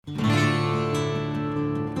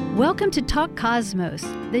Welcome to Talk Cosmos,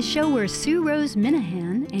 the show where Sue Rose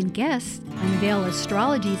Minahan and guests unveil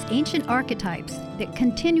astrology's ancient archetypes that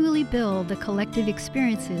continually build the collective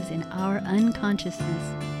experiences in our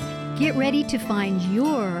unconsciousness. Get ready to find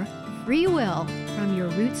your free will from your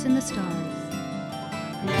roots in the stars.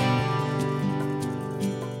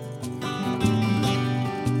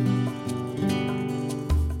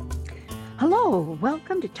 Hello,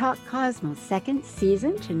 welcome to Talk Cosmos, second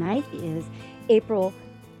season. Tonight is April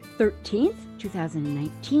 13th,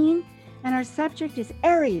 2019, and our subject is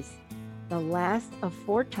Aries, the last of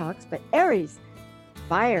four talks, but Aries,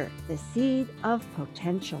 fire, the seed of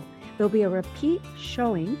potential. There'll be a repeat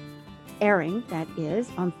airing, that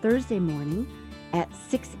is, on Thursday morning at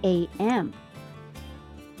 6 a.m.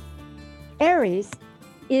 Aries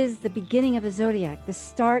is the beginning of the zodiac, the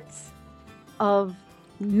starts of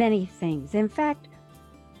many things. In fact,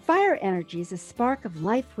 fire energy is a spark of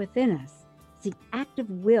life within us. It's the active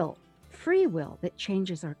will, free will, that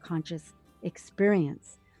changes our conscious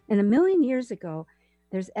experience. And 1 million years ago,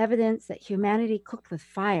 there's evidence that humanity cooked with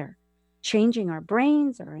fire, changing our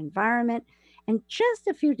brains, our environment. And just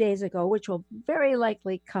a few days ago, which will very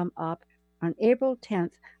likely come up on April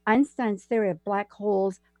 10th, Einstein's theory of black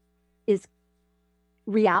holes is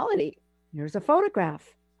reality. Here's a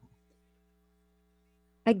photograph.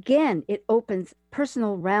 Again, it opens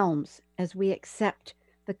personal realms as we accept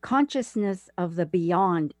the consciousness of the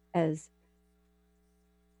beyond, as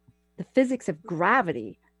the physics of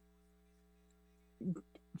gravity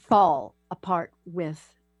fall apart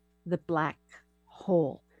with the black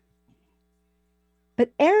hole.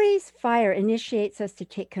 But Aries fire initiates us to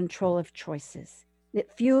take control of choices.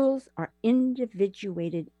 It fuels our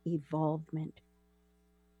individuated evolvement.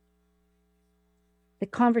 The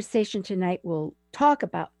conversation tonight will talk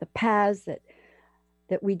about the paths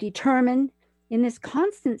that we determine in this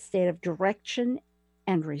constant state of direction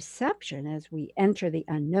and reception as we enter the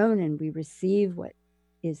unknown and we receive what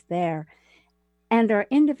is there. And our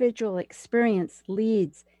individual experience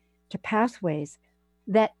leads to pathways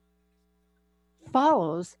that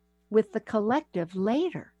follows with the collective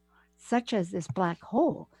later, such as this black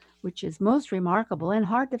hole, which is most remarkable and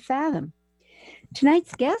hard to fathom.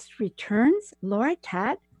 Tonight's guest returns Laura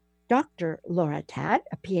Tadd, Dr. Laura Tadd,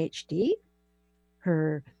 a PhD.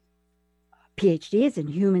 Her PhD is in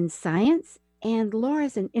human science, and Laura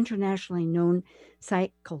is an internationally known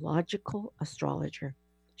psychological astrologer.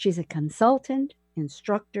 She's a consultant,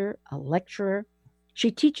 instructor, a lecturer.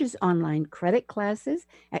 She teaches online credit classes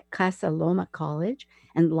at Casa Loma College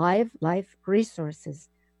and Live Life Resources.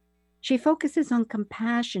 She focuses on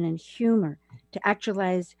compassion and humor to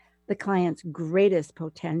actualize the client's greatest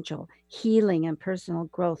potential, healing and personal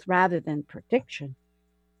growth rather than prediction.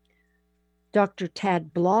 Dr.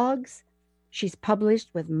 Tadd blogs. She's published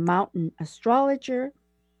with Mountain Astrologer,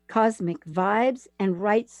 Cosmic Vibes, and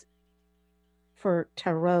writes for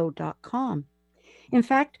Tarot.com. In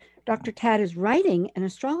fact, Dr. Tadd is writing an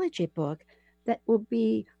astrology book that will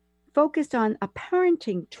be focused on a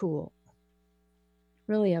parenting tool,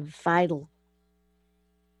 really a vital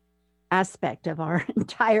aspect of our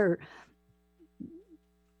entire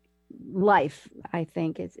life, I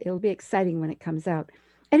think. It'll be exciting when it comes out.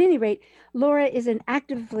 At any rate, Laura is an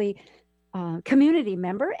actively community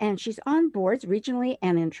member, and she's on boards regionally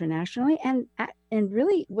and internationally, and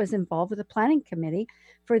really was involved with the planning committee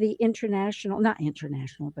for the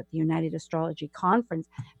the United Astrology Conference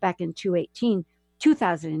back in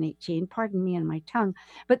 2018, pardon me and my tongue.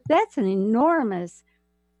 But that's an enormous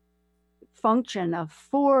function of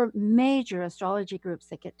 4 major astrology groups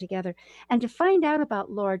that get together. And to find out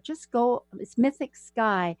about Laura, just go, it's Mythic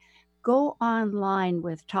Sky. Go online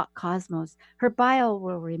with Talk Cosmos. Her bio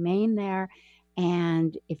will remain there.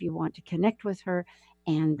 And if you want to connect with her,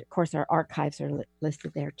 and of course, our archives are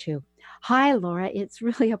listed there too. Hi, Laura. It's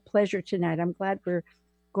really a pleasure tonight. I'm glad we're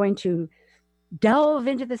going to delve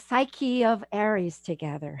into the psyche of Aries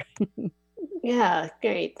together. Yeah,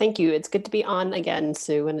 great. Thank you. It's good to be on again,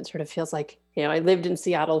 Sue. And it sort of feels like, I lived in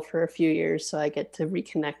Seattle for a few years, so I get to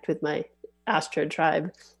reconnect with my Astro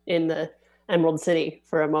tribe in the Emerald City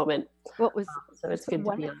for a moment. So it's good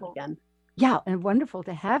to be on again. Yeah, and wonderful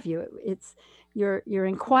to have you. It's your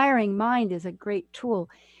inquiring mind is a great tool.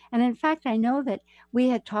 And in fact, I know that we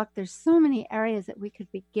had talked, there's so many areas that we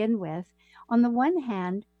could begin with. On the one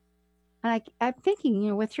hand, I'm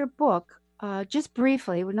thinking, with your book, just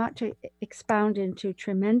briefly, not to expound into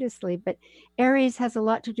tremendously, but Aries has a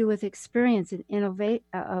lot to do with experience and innovate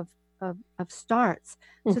of starts.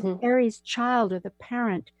 So the Aries child or the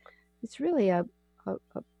parent, it's really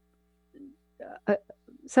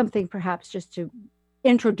something perhaps just to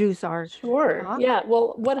introduce our Sure. Yeah.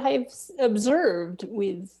 Well, what I've observed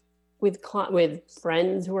with with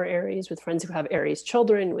friends who are Aries, with friends who have Aries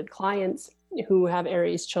children, with clients who have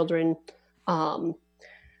Aries children,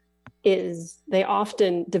 is they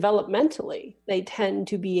often developmentally, they tend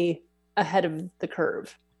to be ahead of the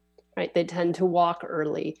curve, right? They tend to walk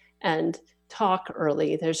early and talk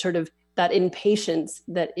early. There's sort of that impatience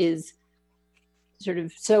that is sort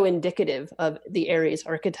of so indicative of the Aries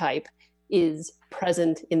archetype is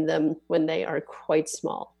present in them when they are quite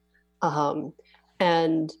small.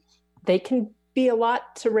 And they can be a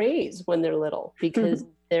lot to raise when they're little because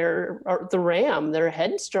they're the ram, they're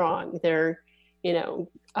headstrong, they're, can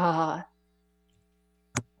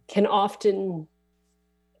often,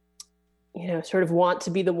 sort of want to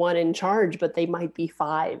be the one in charge, but they might be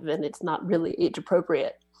 5 and it's not really age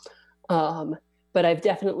appropriate. But I've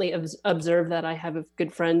definitely observed that. I have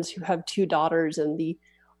good friends who have 2 daughters, and the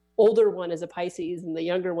older one is a Pisces and the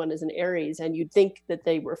younger one is an Aries, and you'd think that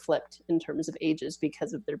they were flipped in terms of ages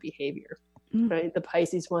because of their behavior, right? The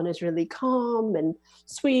Pisces one is really calm and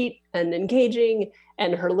sweet and engaging,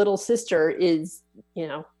 and her little sister is,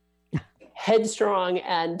 headstrong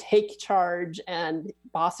and take charge and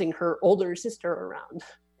bossing her older sister around.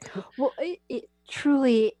 Well, it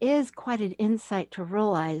truly is quite an insight to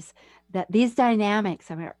realize that these dynamics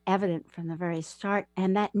are evident from the very start,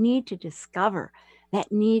 and that need to discover,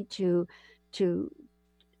 that need to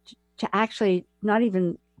actually not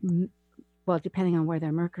even, well, depending on where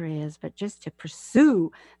their Mercury is, but just to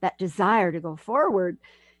pursue that desire to go forward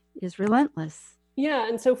is relentless. Yeah,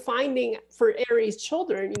 and so finding for Aries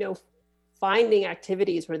children, finding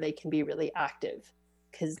activities where they can be really active,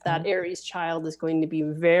 because that Aries child is going to be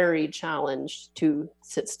very challenged to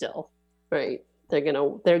sit still, right? They're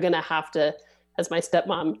gonna have to, as my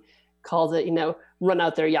stepmom calls it, run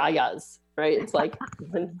out their yayas, right? It's like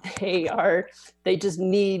when they just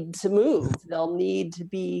need to move. They'll need to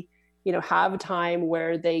be, have time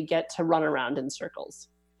where they get to run around in circles,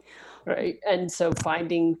 right? And so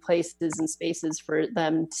finding places and spaces for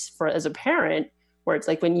them, as a parent, where it's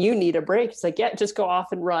like when you need a break, it's like, yeah, just go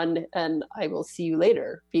off and run and I will see you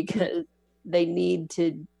later, because they need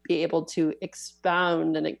to be able to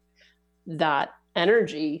expound and that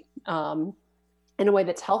energy in a way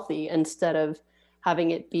that's healthy, instead of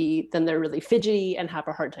having it be then they're really fidgety and have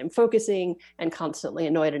a hard time focusing and constantly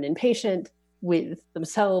annoyed and impatient with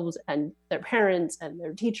themselves and their parents and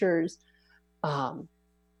their teachers.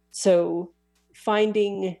 So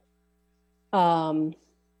finding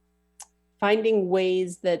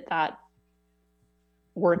ways that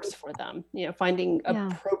works for them, finding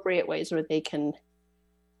appropriate ways where they can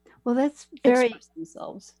that's very express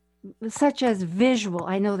themselves. Such as visual.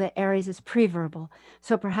 I know that Aries is pre-verbal,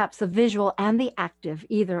 so perhaps the visual and the active,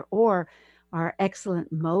 either or, are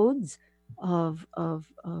excellent modes of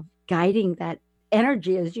guiding that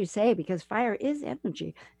energy, as you say, because fire is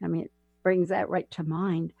energy. I mean, it brings that right to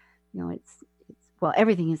mind. It's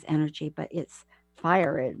everything is energy, but it's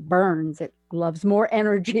fire. It burns. It loves more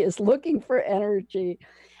energy. It's looking for energy,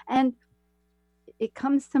 and it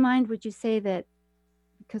comes to mind. Would you say that?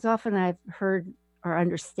 Because often I've heard or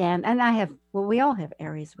understand, and we all have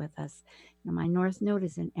Aries with us. My North Node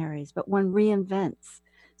is in Aries, but one reinvents.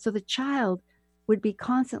 So the child would be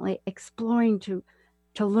constantly exploring to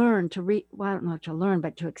learn,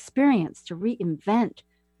 but to experience, to reinvent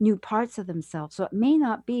new parts of themselves. So it may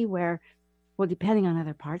not be depending on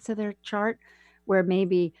other parts of their chart, where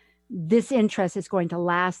maybe this interest is going to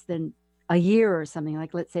last than a year or something.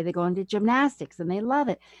 Like, let's say they go into gymnastics and they love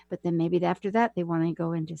it, but then maybe after that they want to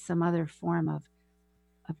go into some other form of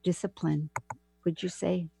discipline, would you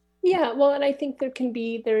say? Yeah, well, and I think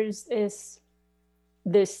there's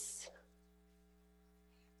this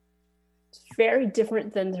very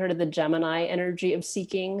different than sort of the Gemini energy of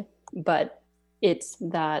seeking, but it's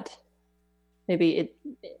that maybe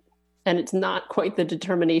and it's not quite the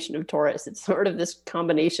determination of Taurus. It's sort of this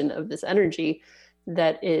combination of this energy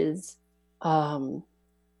that is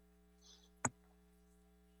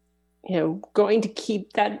going to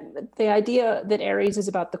keep the idea that Aries is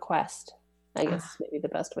about the quest, I guess, maybe the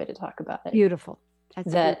best way to talk about it. Beautiful.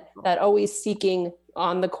 That always seeking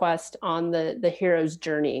on the quest, on the hero's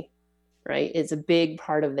journey, right, is a big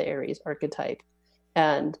part of the Aries archetype.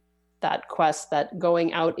 And that quest, that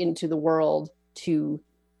going out into the world to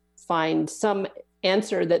find some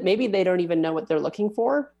answer that maybe they don't even know what they're looking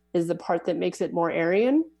for, is the part that makes it more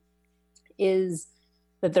Aryan, is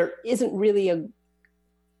that there isn't really a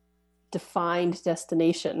defined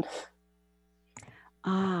destination.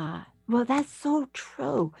 Well, that's so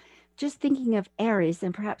true. Just thinking of Aries,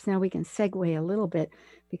 and perhaps now we can segue a little bit,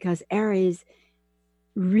 because Aries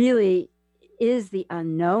really is the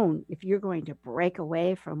unknown. If you're going to break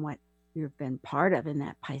away from what you've been part of in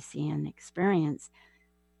that Piscean experience,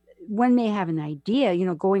 one may have an idea,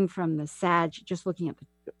 going from the Sag, just looking at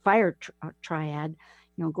the fire triad,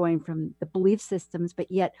 going from the belief systems,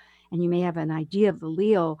 but yet, and you may have an idea of the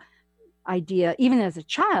Leo idea, even as a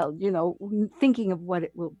child, thinking of what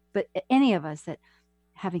it will, but any of us that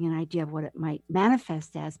having an idea of what it might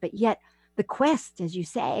manifest as, but yet the quest, as you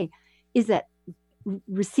say, is that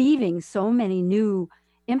receiving so many new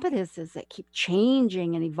impetuses that keep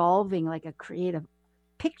changing and evolving like a creative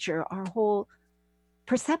picture, our whole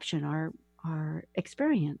perception, our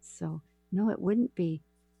experience. So no, it wouldn't be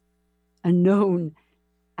a known,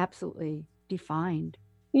 absolutely defined.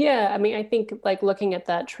 Yeah, I mean, I think like looking at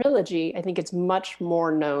that trilogy, I think it's much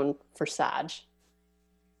more known for Sag,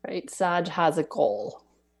 right? Sag has a goal.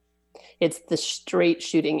 It's the straight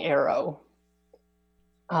shooting arrow.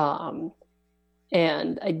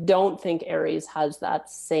 And I don't think Aries has that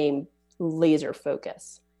same laser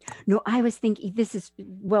focus. No, I was thinking, this is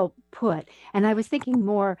well put, and I was thinking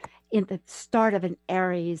more in the start of an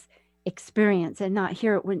Aries experience, and not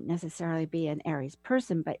here, it wouldn't necessarily be an Aries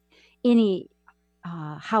person, but any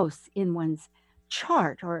house in one's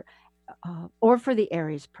chart, or for the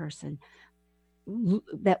Aries person,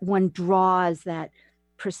 that one draws that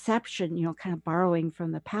perception, kind of borrowing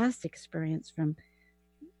from the past experience, from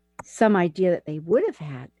some idea that they would have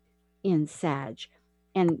had in Sag,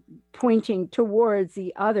 and pointing towards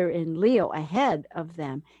the other in Leo ahead of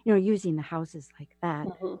them, using the houses like that.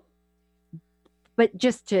 Mm-hmm. But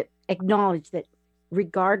just to acknowledge that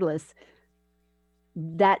regardless,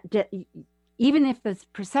 that even if the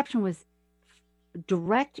perception was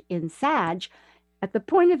direct in Sag, at the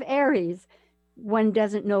point of Aries, one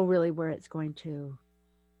doesn't know really where it's going to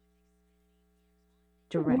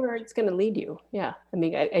direct. Where it's going to lead you. Yeah. I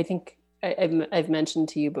mean, I think I've mentioned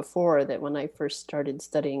to you before that when I first started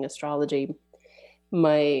studying astrology,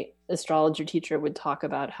 my astrologer teacher would talk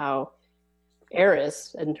about how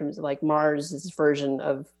Eris, in terms of like Mars's version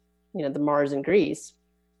of, the Mars in Greece,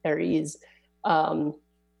 Aries,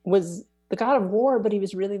 was the god of war, but he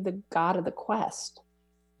was really the god of the quest.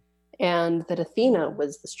 And that Athena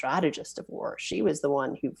was the strategist of war. She was the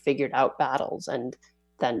one who figured out battles and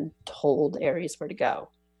then told Aries where to go.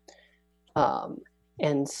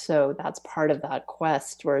 And so that's part of that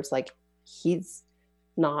quest where it's like, he's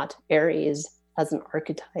not, Aries as an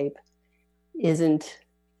archetype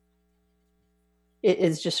it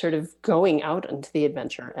is just sort of going out into the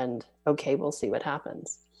adventure and, okay, we'll see what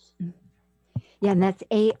happens. Yeah, and that's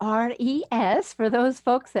Ares for those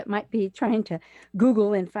folks that might be trying to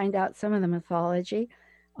Google and find out some of the mythology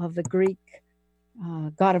of the Greek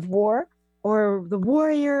god of war, or the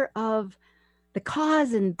warrior of the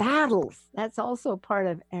cause in battles. That's also part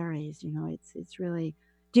of Aries. It's really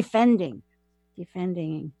defending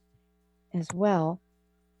as well.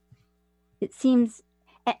 It seems,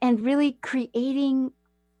 and really creating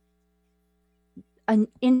an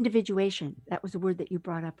individuation. That was a word that you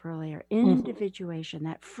brought up earlier. Individuation, mm-hmm.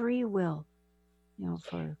 That free will,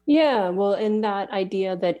 for. Yeah, well, and that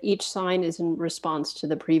idea that each sign is in response to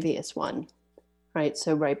the previous one, right?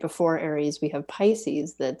 So right before Aries, we have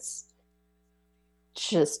Pisces. That's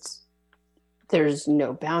just, there's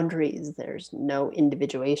no boundaries, there's no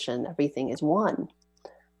individuation, everything is one.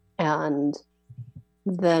 And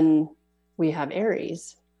then we have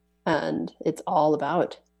Aries, and it's all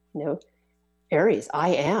about, Aries, I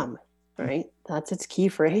am, right? That's its key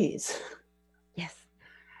phrase. Yes.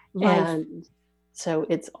 And so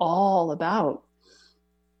it's all about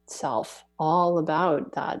self, all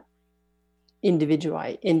about that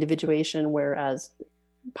individuation, whereas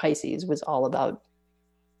Pisces was all about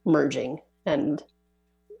merging and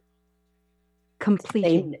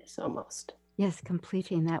completing sameness almost. Yes,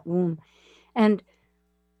 completing that womb. And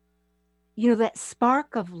that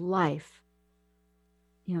spark of life,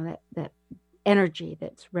 that energy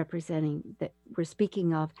that's representing, that we're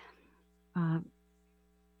speaking of,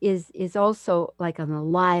 is also like an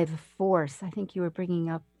alive force. I think you were bringing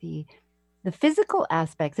up the physical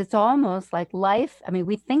aspects. It's almost like life. I mean,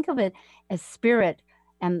 we think of it as spirit,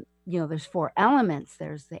 and there's 4 elements.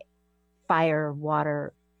 There's the fire,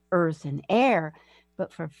 water, earth, and air.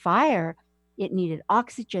 But for fire, it needed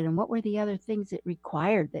oxygen. And what were the other things it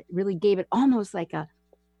required that really gave it almost like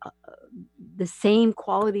the same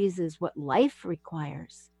qualities as what life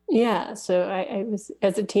requires? Yeah. So I was,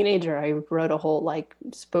 as a teenager, I wrote a whole like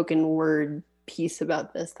spoken word piece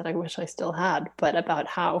about this that I wish I still had, but about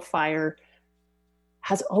how fire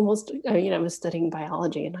has almost, I was studying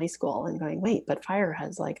biology in high school and going, wait, but fire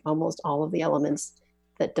has like almost all of the elements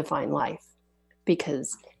that define life,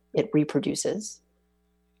 because it reproduces,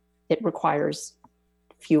 it requires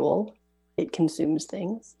fuel, it consumes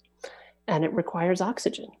things, and it requires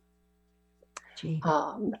oxygen. Gee.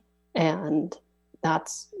 And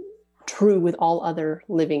that's true with all other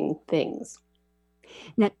living things.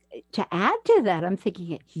 Now, to add to that, I'm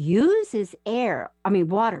thinking it uses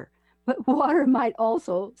water, but water might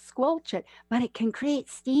also squelch it, but it can create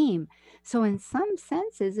steam. So in some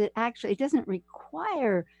senses, it doesn't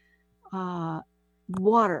require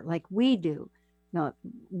water like we do. No,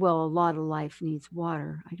 well, a lot of life needs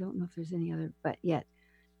water. I don't know if there's any other, but yet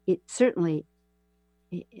it certainly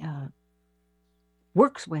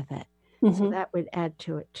works with it. Mm-hmm. So that would add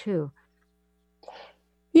to it too.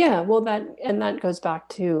 Yeah, well, that goes back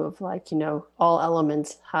to of like, all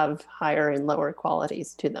elements have higher and lower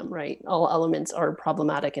qualities to them, right? All elements are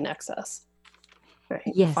problematic in excess. Right?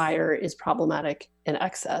 Yes. Fire is problematic in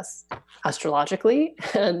excess astrologically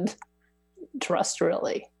and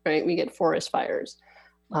terrestrially, right? We get forest fires.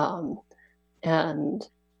 And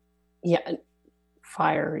yeah,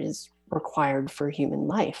 fire is required for human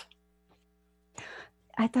life.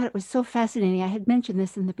 I thought it was so fascinating. I had mentioned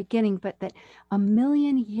this in the beginning, but that 1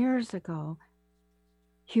 million years ago,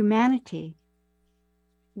 humanity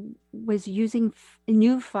was using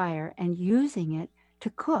new fire and using it to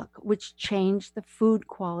cook, which changed the food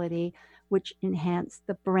quality, which enhanced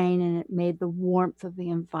the brain, and it made the warmth of the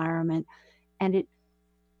environment. And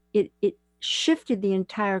it shifted the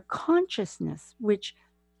entire consciousness, which,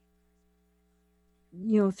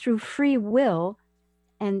 through free will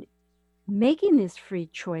and making these free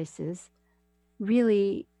choices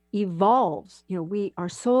really evolves. Our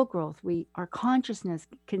soul growth, our consciousness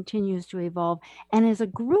continues to evolve, and as a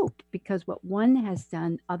group, because what one has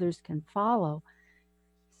done, others can follow.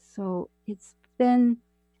 So it's been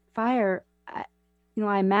fire. I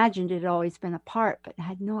imagined it had always been a part, but I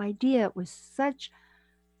had no idea it was such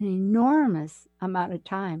an enormous amount of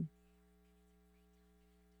time.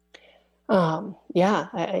 Yeah,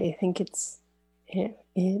 I think it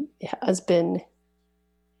has been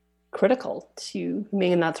critical to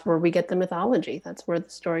me, and that's where we get the mythology. That's where the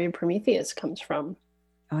story of Prometheus comes from.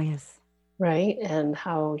 Oh, yes. Right? And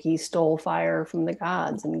how he stole fire from the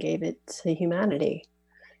gods and gave it to humanity,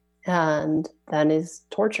 and then is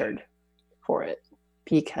tortured for it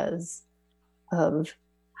because of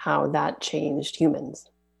how that changed humans,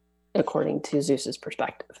 according to Zeus's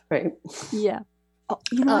perspective, right? Yeah.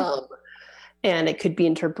 And it could be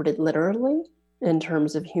interpreted literally in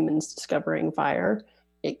terms of humans discovering fire.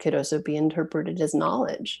 It could also be interpreted as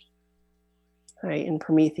knowledge, right? And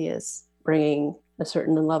Prometheus bringing a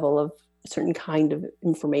certain level of a certain kind of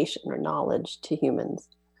information or knowledge to humans.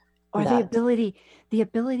 Or the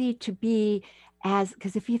ability to be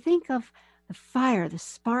because if you think of the fire, the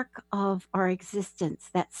spark of our existence,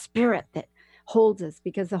 that spirit that holds us,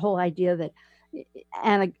 because the whole idea that,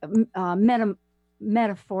 and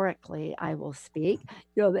metaphorically, I will speak,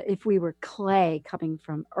 that if we were clay coming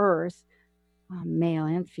from earth, male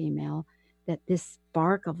and female, that this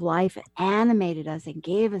spark of life animated us and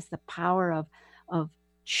gave us the power of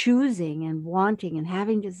choosing and wanting and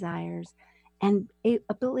having desires and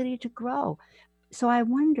ability to grow. So I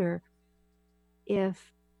wonder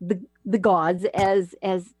if the gods, as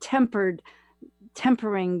tempering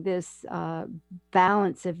this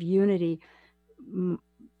balance of unity,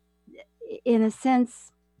 in a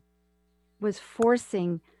sense, was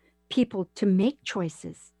forcing people to make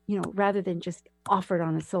choices, rather than just offered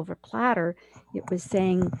on a silver platter. It was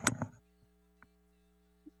saying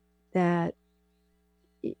that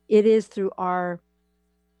it is through our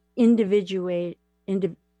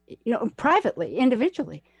privately,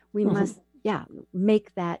 individually, we mm-hmm. must,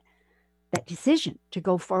 make that decision to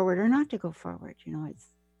go forward or not to go forward.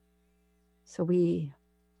 So we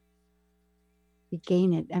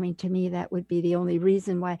gain it. I mean, to me, that would be the only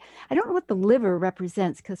reason why. I don't know what the liver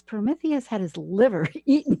represents, because Prometheus had his liver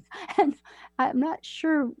eaten, and I'm not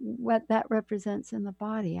sure what that represents in the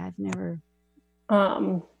body. I've never.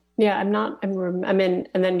 Yeah, I'm not. I'm in,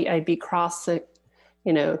 and then I'd be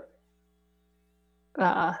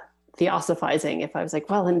theosophizing if I was like,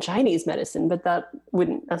 well, in Chinese medicine, but that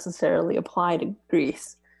wouldn't necessarily apply to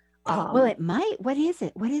Greece. Well, it might. What is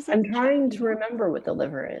it? I'm trying to remember what the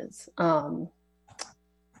liver is. I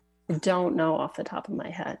don't know off the top of my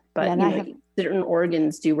head, but certain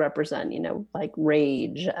organs do represent, like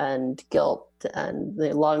rage and guilt, and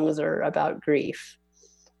the lungs are about grief.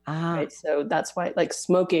 Right? So that's why, like,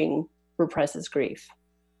 smoking represses grief.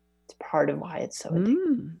 It's part of why it's so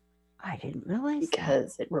addictive. I didn't realize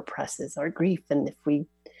because it represses our grief. And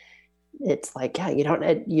it's like,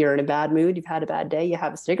 you're in a bad mood, you've had a bad day, you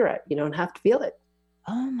have a cigarette, you don't have to feel it.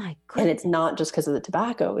 Oh my goodness. And it's not just because of the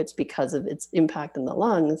tobacco, it's because of its impact in the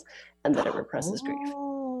lungs and that it represses grief.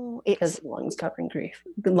 because the lungs covering grief.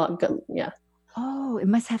 The lung, yeah. Oh, it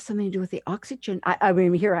must have something to do with the oxygen. I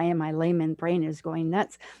mean, here I am, my layman brain is going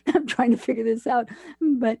nuts. I'm trying to figure this out.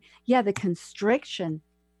 But yeah, the constriction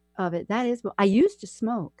of it, that is, I used to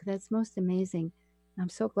smoke. That's most amazing. I'm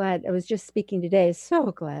so glad. I was just speaking today.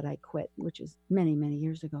 So glad I quit, which is many, many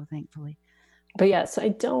years ago, thankfully. But yes, I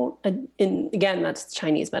don't, again, that's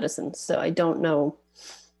Chinese medicine. So I don't know.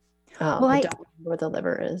 I don't know where the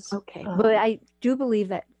liver is. Okay. Well, I do believe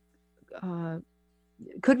that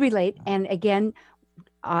could relate. And again,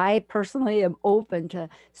 I personally am open to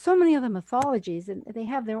so many of the mythologies, and they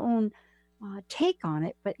have their own take on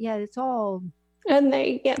it. But yeah, it's all. And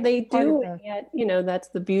they do. Yet, that's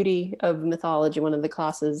the beauty of mythology. One of the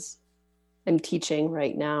classes I'm teaching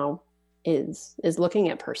right now is looking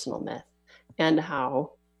at personal myth and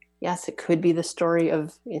how, yes, it could be the story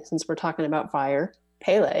of, since we're talking about fire,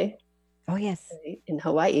 Pele. Oh yes, in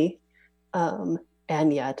Hawaii,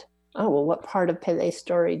 and yet, what part of Pele's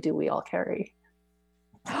story do we all carry?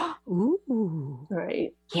 Ooh,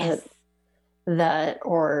 right. Yes, that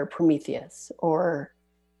or Prometheus or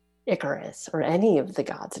Icarus or any of the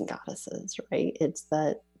gods and goddesses, right? It's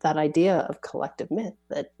that idea of collective myth,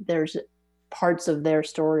 that there's parts of their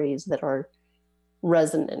stories that are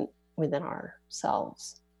resonant within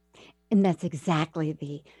ourselves. And that's exactly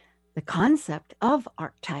the concept of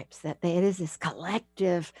archetypes, that it is this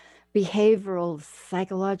collective, behavioral,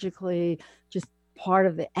 psychologically, just part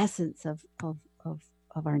of the essence of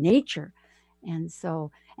our nature. And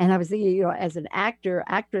so, and I was thinking, as an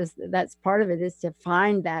actress, that's part of it, is to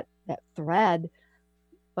find that thread.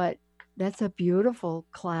 But that's a beautiful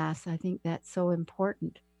class. I think that's so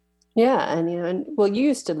important. Yeah. And well, you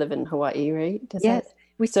used to live in Hawaii, right? Yes.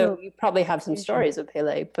 So you probably have some stories of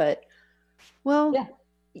Pele, but. Well, yeah.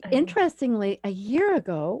 Interestingly, a year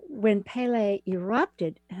ago when Pele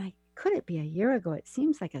erupted, and could it be a year ago? It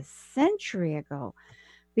seems like a century ago,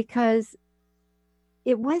 because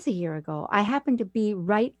it was a year ago. I happened to be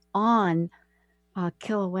right on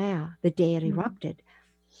Kilauea the day it erupted.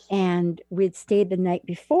 And we'd stayed the night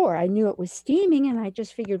before. I knew it was steaming, and I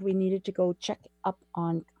just figured we needed to go check up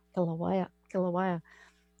on Kilauea.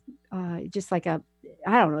 Just like I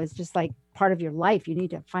don't know, it's just like part of your life. You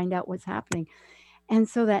need to find out what's happening. And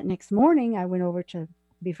so that next morning, I went over to,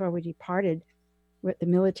 before we departed, we're at the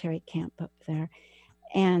military camp up there,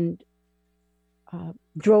 and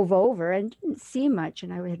drove over and didn't see much.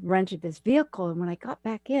 And I had rented this vehicle. And when I got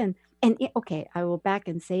back in, I will back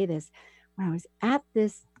and say this. When I was at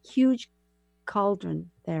this huge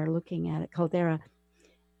cauldron there, looking at it, caldera,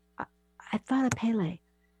 I thought of Pele.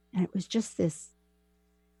 And it was just this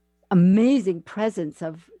amazing presence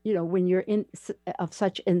of, when you're of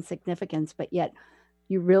such insignificance, but yet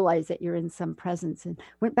you realize that you're in some presence. And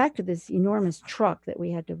went back to this enormous truck that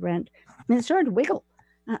we had to rent, and it started to wiggle.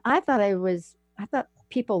 And I thought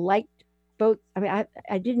people liked boats. I mean,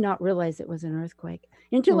 I did not realize it was an earthquake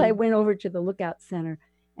until I went over to the lookout center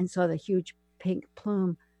and saw the huge pink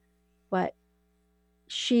plume. But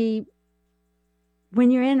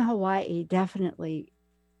when you're in Hawaii, definitely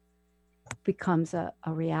becomes a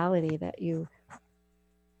reality that you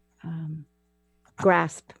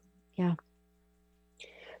grasp.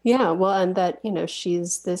 Yeah, well, and that,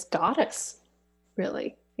 she's this goddess,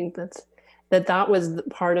 really. I think that was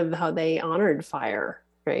part of how they honored fire,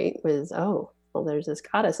 right? Was, there's this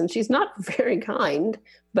goddess, and she's not very kind,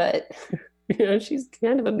 but, she's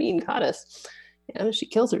kind of a mean goddess. She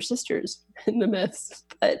kills her sisters in the myths,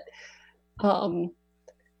 but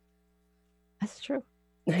that's true.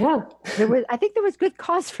 Yeah. I think there was good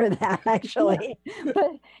cause for that, actually. Yeah.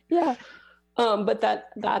 But yeah. But that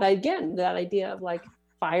again, that idea of like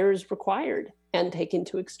fire is required and taken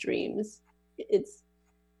to extremes, it's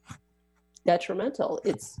detrimental.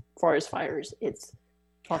 It's forest fires, it's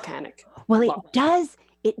volcanic. Well,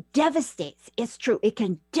 it devastates. It's true. It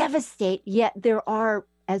can devastate, yet there are,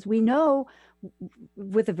 as we know,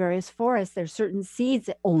 with the various forests, there's certain seeds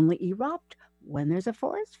that only erupt when there's a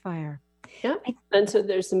forest fire. Yeah. And so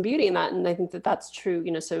there's some beauty in that. And I think that that's true.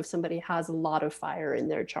 So if somebody has a lot of fire in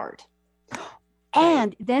their chart.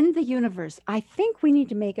 And then the universe. I think we need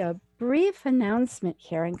to make a brief announcement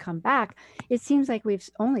here and come back. It seems like we've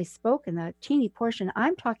only spoken a teeny portion.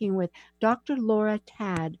 I'm talking with Dr. Laura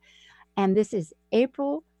Tad, and this is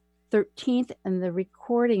April 13th, and the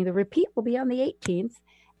repeat will be on the 18th.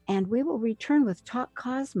 And we will return with Talk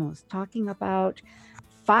Cosmos, talking about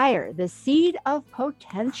fire, the seed of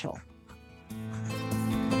potential.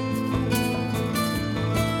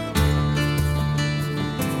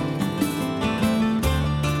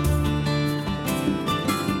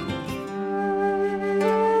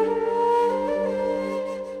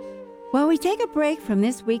 While we take a break from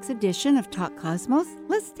this week's edition of Talk Cosmos,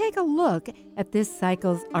 let's take a look at this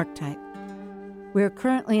cycle's archetype. We're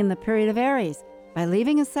currently in the period of Aries. By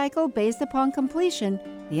leaving a cycle based upon completion,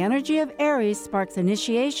 the energy of Aries sparks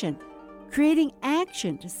initiation, creating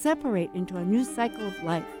action to separate into a new cycle of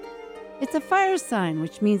life. It's a fire sign,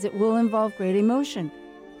 which means it will involve great emotion.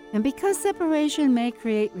 And because separation may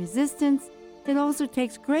create resistance, it also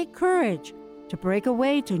takes great courage to break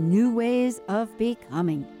away to new ways of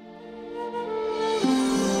becoming.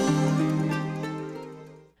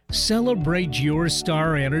 Celebrate your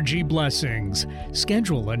star energy blessings.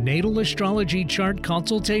 Schedule a natal astrology chart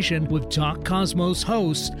consultation with Talk Cosmos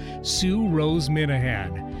host Sue Rose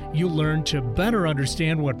Minahan. You'll learn to better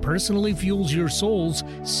understand what personally fuels your soul's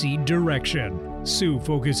seed direction. Sue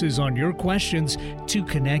focuses on your questions to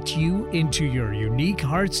connect you into your unique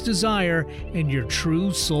heart's desire and your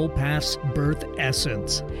true soul path's birth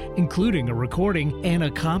essence, including a recording and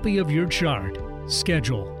a copy of your chart.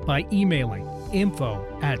 Schedule by emailing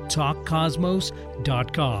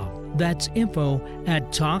info@talkcosmos.com. That's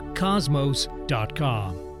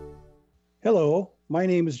info@talkcosmos.com. Hello, my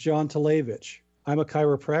name is John Talevich. I'm a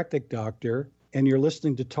chiropractic doctor, and you're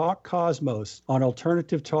listening to Talk Cosmos on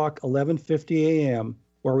Alternative Talk 1150 AM,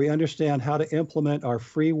 where we understand how to implement our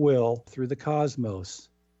free will through the cosmos.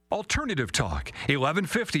 Alternative Talk,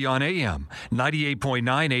 1150 on AM,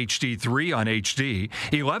 98.9 HD3 on HD,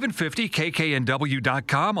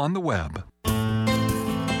 1150kknw.com on the web.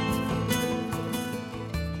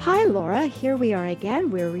 Hi, Laura. Here we are again.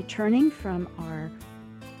 We're returning from our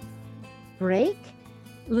break.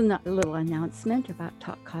 A little announcement about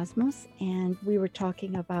Talk Cosmos. And we were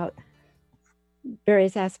talking about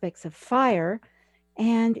various aspects of fire.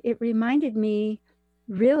 And it reminded me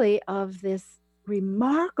really of this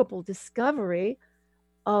remarkable discovery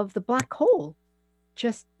of the black hole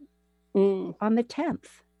just on the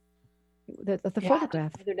 10th. The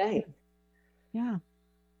photograph. The other day. Yeah.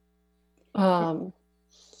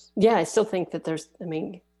 Yeah, I still think that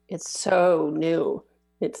it's so new.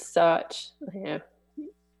 It's such,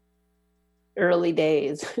 early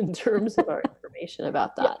days in terms of our information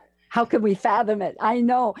about that. Yeah. How can we fathom it? I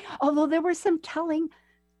know. Although there were some telling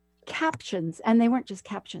captions, and they weren't just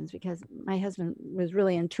captions because my husband was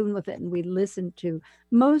really in tune with it, and we listened to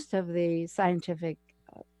most of the scientists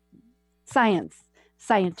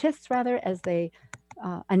as they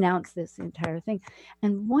announced this entire thing.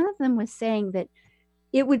 And one of them was saying that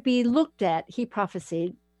it would be looked at, he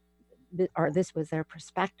prophesied, or this was their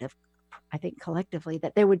perspective, I think collectively,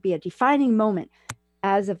 that there would be a defining moment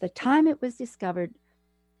as of the time it was discovered,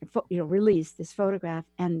 released, this photograph,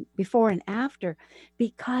 and before and after,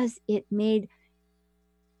 because it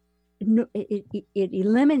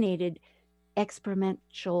eliminated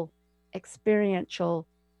experiential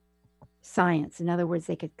science. In other words,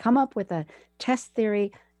 they could come up with a test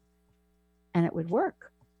theory and it would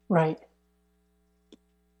work. Right.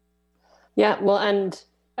 Yeah, well, and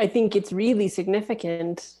I think it's really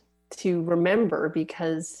significant to remember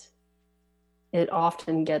because it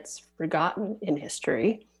often gets forgotten in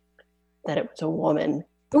history that it was a woman.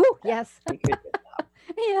 Oh, yes.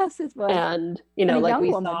 Yes, it was. And, like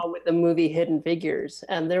we saw with the movie Hidden Figures,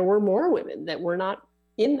 and there were more women that were not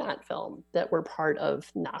in that film that were part of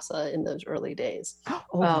NASA in those early days.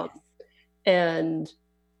 Yes. And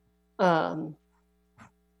so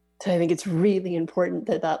I think it's really important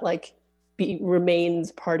that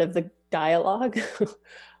remains part of the dialogue.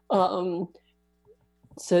 So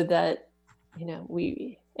that,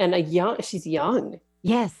 she's young.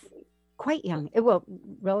 Yes, quite young. Well,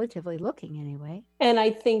 relatively looking anyway. And I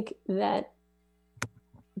think that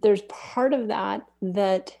there's part of that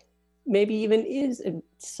maybe even is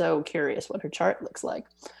so curious what her chart looks like.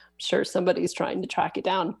 I'm sure somebody's trying to track it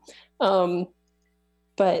down.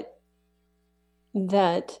 But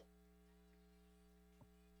that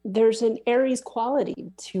there's an Aries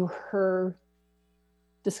quality to her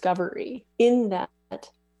discovery in that.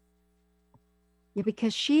 Yeah,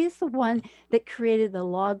 because she's the one that created the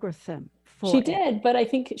logarithm for She did, but I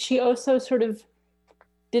think she also sort of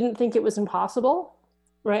didn't think it was impossible,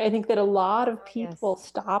 right? I think that a lot of people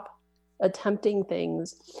stop attempting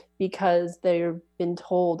things because they've been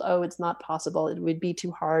told, oh, it's not possible. It would be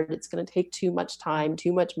too hard. It's going to take too much time,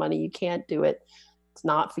 too much money. You can't do it. It's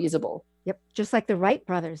not feasible. Yep. Just like the Wright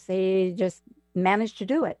brothers, they just managed to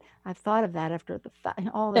do it. I've thought of that after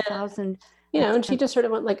all the thousand. And she just sort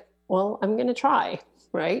of went like, well, I'm going to try,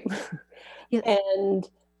 right? Yeah. And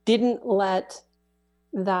didn't let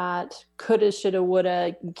that coulda, shoulda,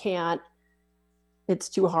 woulda, you can't, it's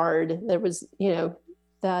too hard. There was,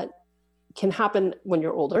 that can happen when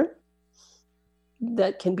you're older,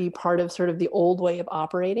 that can be part of sort of the old way of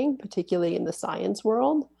operating, particularly in the science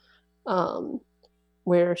world,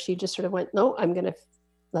 where she just sort of went, no, I'm going to,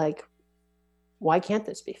 like, why can't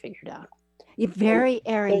this be figured out? Very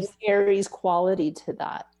Aries. There's Aries quality to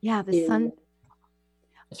that. Yeah, the sun.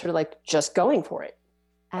 Sort of like just going for it.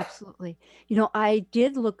 Absolutely. You know, I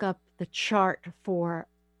did look up the chart for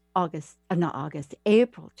April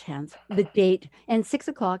 10th, the date, and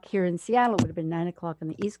 6:00 here in Seattle would have been 9:00 on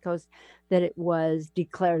the East Coast that it was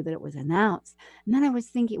declared, that it was announced. And then I was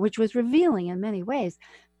thinking, which was revealing in many ways,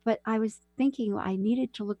 but I was thinking I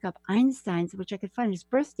needed to look up Einstein's, which I could find his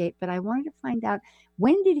birth date, but I wanted to find out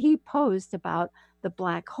when did he post about the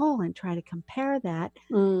black hole and try to compare that.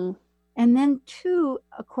 And then two,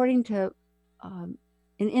 according to an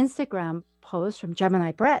Instagram post from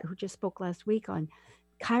Gemini Brett, who just spoke last week on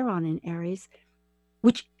Chiron in Aries,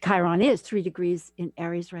 which Chiron is 3 degrees in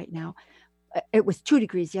Aries right now. It was 2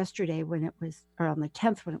 degrees yesterday when it was, or on the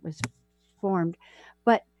 10th when it was formed.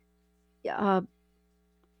 But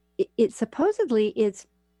it supposedly it's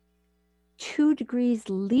 2 degrees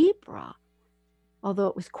Libra, although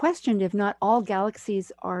it was questioned if not all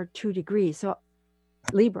galaxies are 2 degrees. So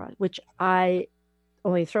Libra, which I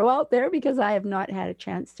only throw out there because I have not had a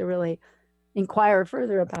chance to really inquire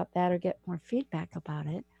further about that or get more feedback about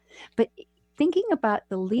it. But thinking about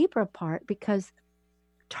the Libra part, because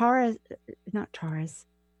not Taurus.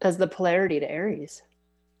 As the polarity to Aries.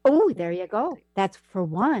 Oh, there you go. That's for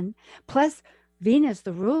one. Plus Venus,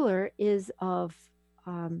 the ruler, is of,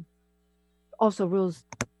 also rules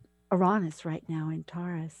Uranus right now in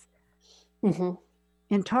Taurus. Mm-hmm.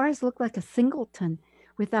 And Taurus looked like a singleton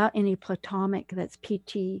without any Ptolemaic, that's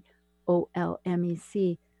Ptolmec,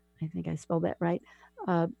 I think I spelled that right,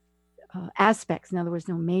 aspects. In other words,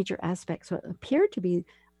 no major aspects. So it appeared to be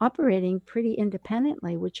operating pretty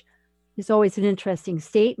independently, which is always an interesting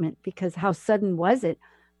statement, because how sudden was it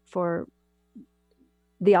for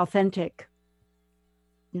the authentic,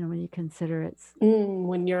 when you consider it's...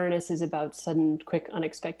 when Uranus is about sudden, quick,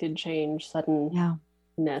 unexpected change,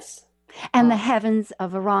 suddenness. And the heavens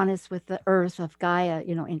of Uranus with the earth of Gaia,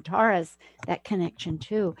 in Taurus, that connection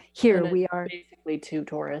too. Here we are. Basically 2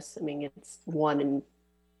 Taurus. I mean, it's 1 in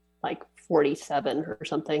like 47 or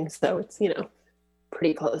something. So it's,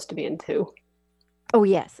 pretty close to being 2. Oh,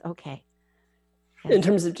 yes. Okay. Yes. In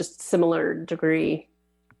terms of just similar degree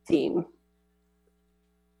theme.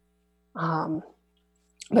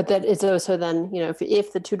 But that is also then,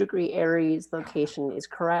 if the 2 degree Aries location is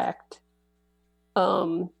correct,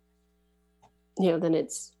 then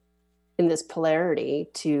it's in this polarity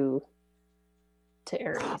to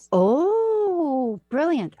Aries. Oh,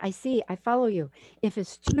 brilliant. I see. I follow you. If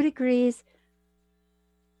it's 2 degrees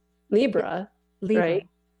Libra, right?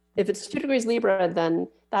 If it's 2 degrees Libra, then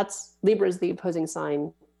Libra is the opposing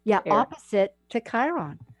sign. Yeah, Aries. Opposite to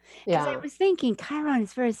Chiron. Yeah. I was thinking Chiron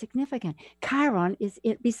is very significant. Chiron is,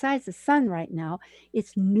 besides the sun right now,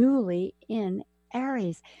 it's newly in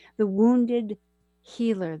Aries, the wounded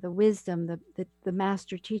healer, the wisdom, the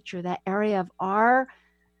master teacher, that area of our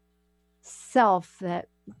self that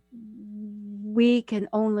we can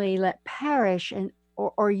only let perish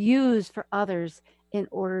or use for others in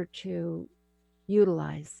order to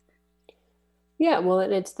utilize. Yeah, well,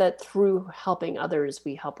 and it's that through helping others,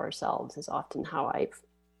 we help ourselves is often how I've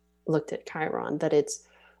looked at Chiron, that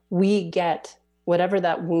we get whatever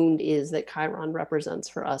that wound is that Chiron represents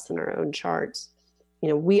for us in our own charts.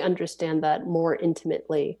 We understand that more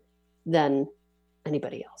intimately than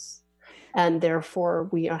anybody else. And therefore,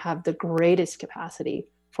 we have the greatest capacity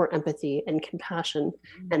for empathy and compassion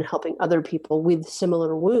and helping other people with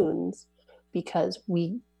similar wounds because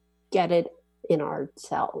we get it in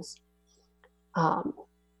ourselves.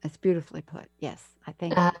 That's beautifully put. Yes, I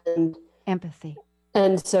think. And empathy.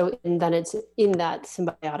 And then it's in that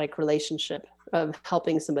symbiotic relationship of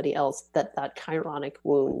helping somebody else that chironic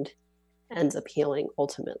wound ends up healing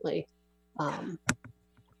ultimately.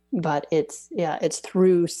 But it's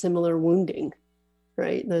through similar wounding,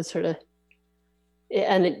 right? Those sort of,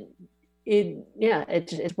 and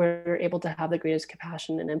it's where you're able to have the greatest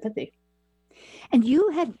compassion and empathy. And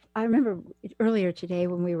I remember earlier today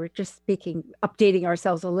when we were just speaking, updating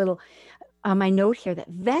ourselves a little, my note here that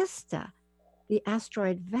Vesta, the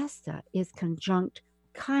asteroid Vesta, is conjunct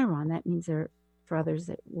Chiron. That means they're, for others,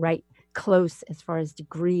 that right close as far as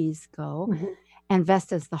degrees go. Mm-hmm. And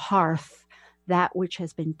Vesta is the hearth, that which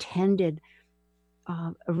has been tended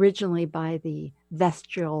originally by the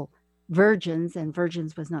Vestial virgins, and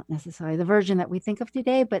virgins was not necessarily the virgin that we think of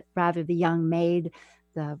today, but rather the young maid,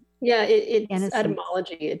 it's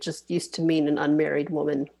etymology. It just used to mean an unmarried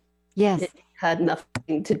woman. Yes. It had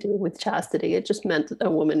nothing to do with chastity. It just meant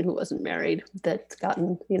a woman who wasn't married that's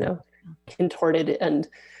gotten, contorted and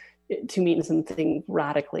to mean something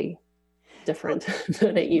radically different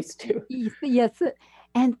than it used to. Yes.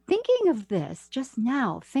 And thinking of this just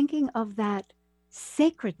now, thinking of that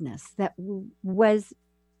sacredness that was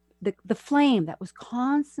the flame that was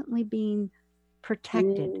constantly being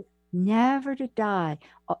protected, never to die.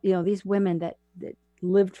 These women that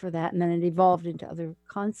lived for that, and then it evolved into other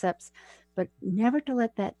concepts, but never to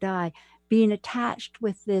let that die, being attached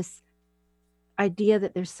with this idea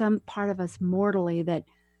that there's some part of us mortally that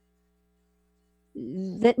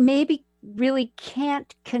maybe really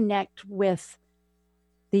can't connect with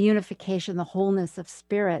the unification, the wholeness of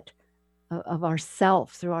spirit of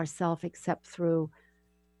ourself, through ourself, except through,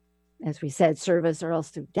 as we said, service, or else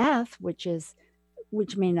through death, which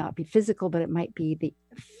may not be physical, but it might be the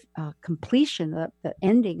completion, the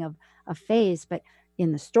ending of a phase. But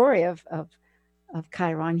in the story of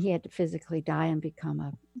Chiron, he had to physically die and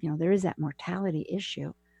become there is that mortality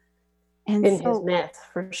issue. And in his myth,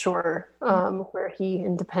 for sure, where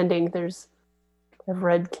I've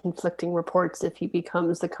read conflicting reports if he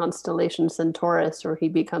becomes the constellation Centaurus or he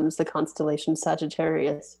becomes the constellation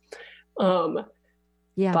Sagittarius.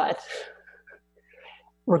 But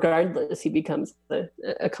regardless, he becomes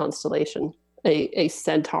a constellation, a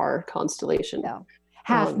centaur constellation. No.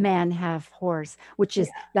 Half man, half horse, which is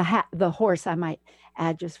the horse, I might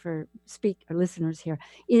add, just for listeners here,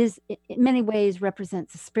 is in many ways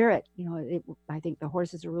represents the spirit. I think the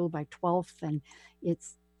horses are ruled by 12th, and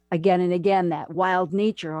it's again and again that wild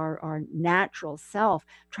nature, our natural self,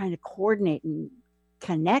 trying to coordinate and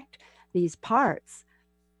connect these parts.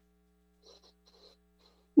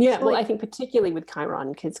 Yeah, well, I think particularly with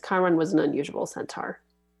Chiron, because Chiron was an unusual centaur.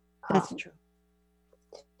 That's true.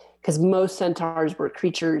 Because most centaurs were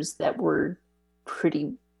creatures that were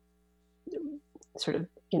pretty sort of,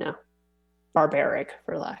 barbaric,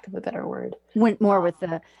 for lack of a better word. Went more with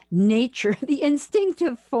the nature, the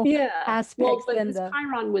instinctive aspects. Well,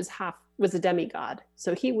 Chiron was a demigod.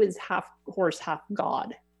 So he was half horse, half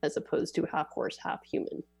god, as opposed to half horse, half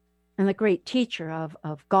human. And the great teacher of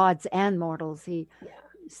gods and mortals. He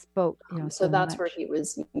spoke, so that's where he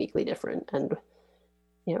was uniquely different. And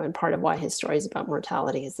and part of why his story is about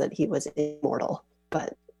mortality is that he was immortal,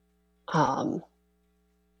 but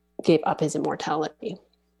gave up his immortality.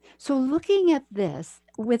 So looking at this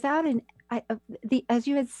without as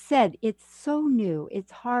you had said, it's so new.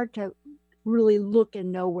 It's hard to really look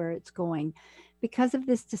and know where it's going because of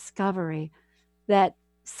this discovery that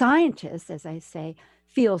scientists, as I say,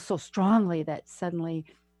 feel so strongly that suddenly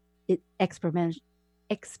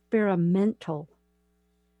experimental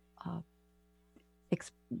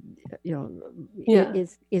is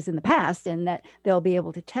in the past, and that they'll be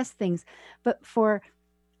able to test things. But for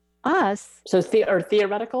us, so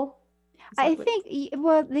theoretical, I think,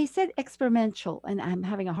 they said experimental, and I'm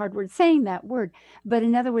having a hard word saying that word, but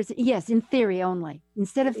in other words, yes, in theory only,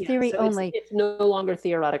 instead of theory only. It's no longer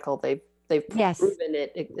theoretical. They've proven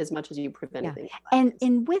it as much as you prove anything.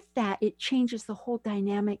 And with that, it changes the whole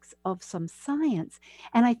dynamics of some science.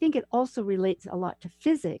 And I think it also relates a lot to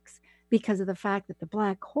physics, because of the fact that the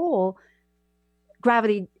black hole,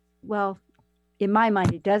 gravity, well, in my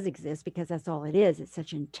mind, it does exist because that's all it is. It's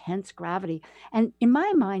such intense gravity. And in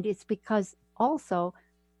my mind, it's because also,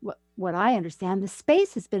 what I understand, the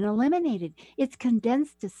space has been eliminated. It's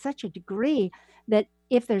condensed to such a degree that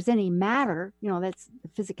if there's any matter, that's the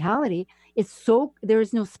physicality, there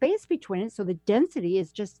is no space between it. So the density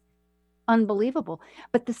is just unbelievable.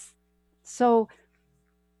 But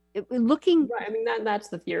looking, right, I mean that's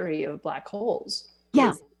the theory of black holes.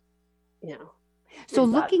 So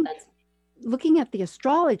looking at the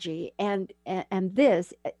astrology and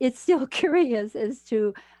this, it's still curious as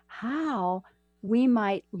to how we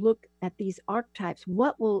might look at these archetypes,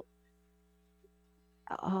 how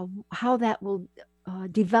that will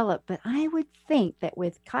develop. But I would think that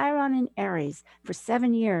with Chiron in Aries for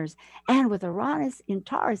 7 years, and with Uranus in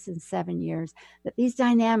Taurus in 7 years, that these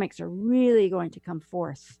dynamics are really going to come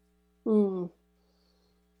forth. I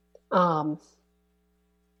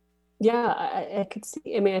could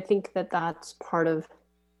see. I mean, I think that's part of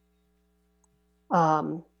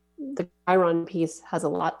the Chiron piece has a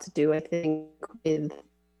lot to do, I think, with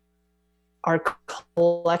our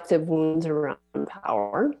collective wounds around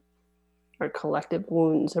power, our collective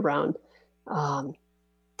wounds around power,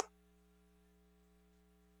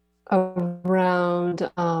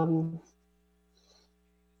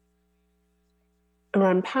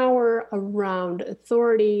 around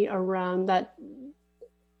authority, around that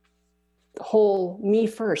whole me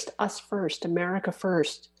first, us first, America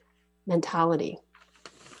first mentality.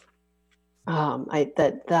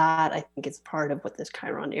 I think is part of what this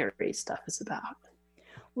Chiron Aries stuff is about.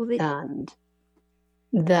 Well, and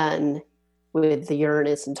then with the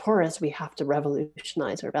Uranus and Taurus, we have to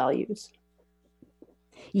revolutionize our values.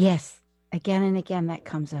 yes, again and again that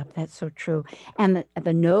comes up. That's so true. And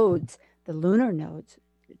the nodes, the lunar nodes,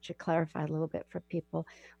 to clarify a little bit for people,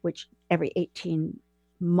 which every 18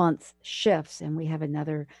 months shifts, and we have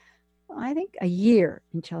another, I think, a year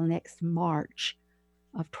until next March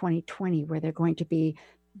of 2020, where they're going to be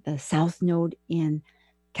the South Node in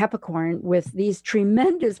Capricorn with these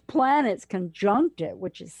tremendous planets conjunct it,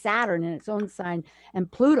 which is Saturn in its own sign and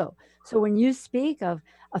Pluto. So when you speak of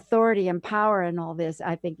authority and power and all this,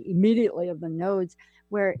 I think immediately of the nodes,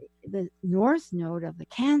 where the North Node of the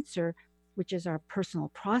Cancer, which is our personal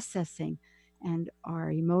processing and our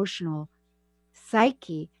emotional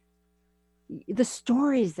psyche, the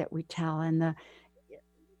stories that we tell and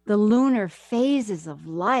the lunar phases of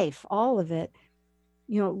life, all of it,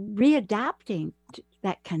 readapting to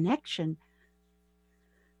that connection,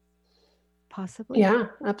 possibly. Yeah,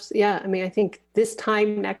 absolutely. Yeah, I mean, I think this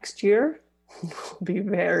time next year will be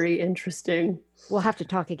very interesting. We'll have to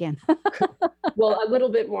talk again. Well, a little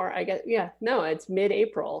bit more, I guess. Yeah, no, it's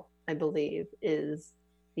mid-April, I believe, is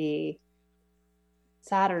the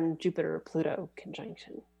Saturn-Jupiter-Pluto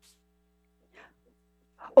conjunction.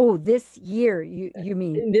 Oh, this year, you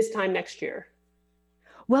mean? This time next year.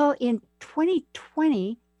 Well, in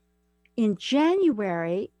 2020, in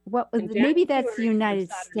January, maybe that's the United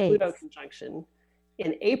States. Pluto conjunction.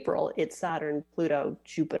 In April, it's Saturn, Pluto,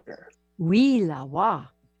 Jupiter. Oui, la wa.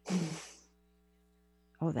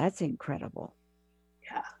 Oh, that's incredible.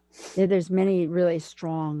 Yeah. There's many really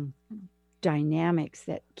strong dynamics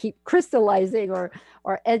that keep crystallizing or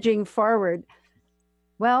edging forward.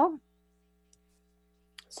 Well,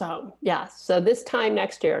 so yeah, so this time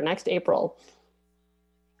next year, next April,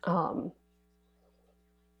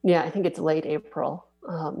 I think it's late April,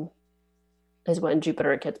 is when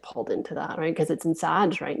Jupiter gets pulled into that, right? Because it's in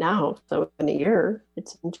Sag right now. So in a year,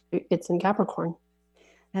 it's in Capricorn.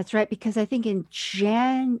 That's right. Because I think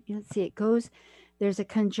there's a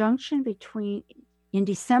conjunction in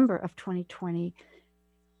December of 2020,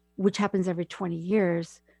 which happens every 20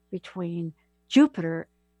 years, between Jupiter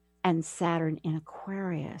and Saturn in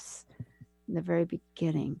Aquarius in the very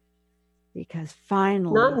beginning. Because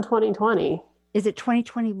finally... Not in 2020. Is it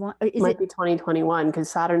 2021? It might be 2021, because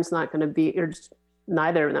Saturn's not going to be,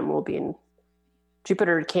 neither of them will be in.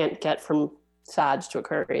 Jupiter can't get from Sag to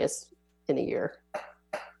Aquarius in a year.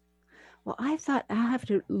 Well, I thought I'll have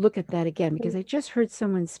to look at that again, because I just heard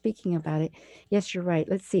someone speaking about it. Yes, you're right.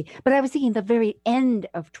 Let's see. But I was thinking the very end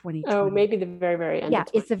of 2020. Oh, maybe the very, very end. Yeah,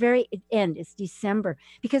 it's the very end. It's December,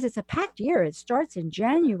 because it's a packed year. It starts in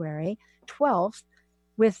January 12th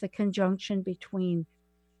with the conjunction between,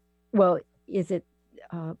 is it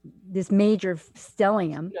this major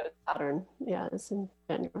stellium? No, Saturn. Yeah, it's in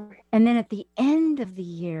January. And then at the end of the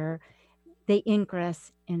year, they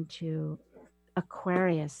ingress into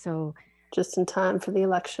Aquarius. So just in time for the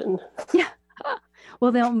election. Yeah.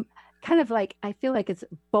 Well, they'll kind of like, I feel like it's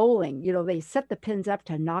bowling. They set the pins up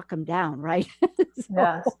to knock them down, right?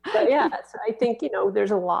 Yes. But yeah, so I think,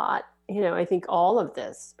 there's a lot, I think all of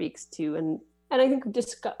this speaks to, and I think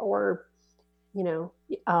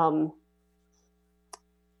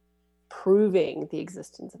proving the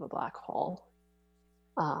existence of a black hole,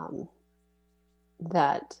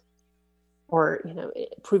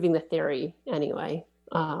 proving the theory anyway.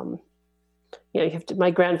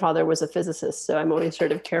 My grandfather was a physicist, so I'm always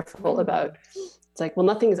sort of careful about, it's like, well,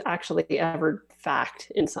 nothing is actually ever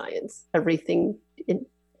fact in science.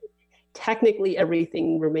 Technically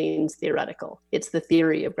everything remains theoretical. It's the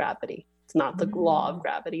theory of gravity. It's not the law of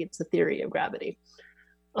gravity. It's the theory of gravity.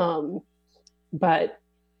 But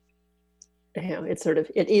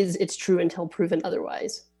it's true until proven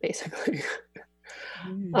otherwise, basically.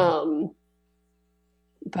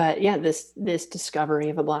 But yeah, this discovery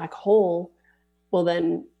of a black hole, well,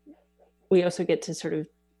 then we also get to sort of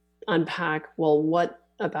unpack, well, what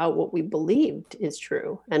about what we believed is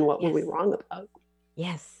true and what were we wrong about?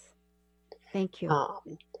 Yes. Thank you.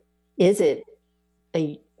 Is it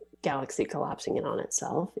a galaxy collapsing in on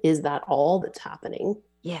itself? Is that all that's happening?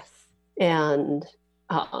 Yes. And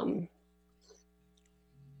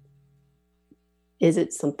is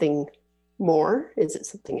it something more? Is it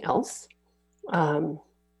something else? And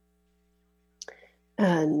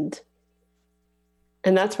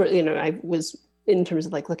that's where, I was in terms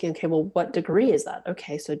of like looking, okay, well, what degree is that?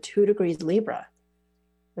 Okay, so 2 degrees Libra.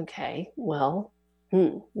 Okay, well,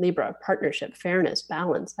 Libra, partnership, fairness,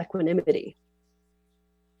 balance, equanimity.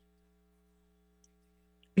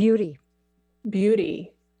 Beauty.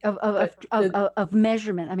 of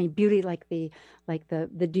measurement. I mean, beauty, like the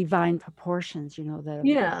divine proportions, yeah.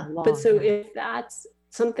 the law, But so if that's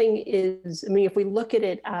something is, I mean, if we look at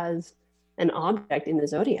it as an object in the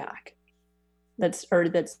zodiac that's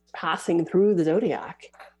passing through the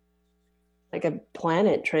zodiac, like a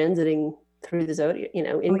planet transiting through the zodiac,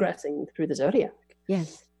 ingressing through the zodiac.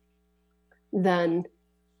 Yes. Then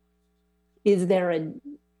is there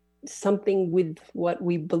something with what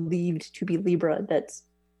we believed to be Libra that's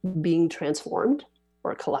being transformed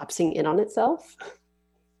or collapsing in on itself?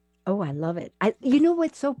 Oh, I love it.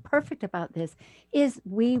 What's so perfect about this is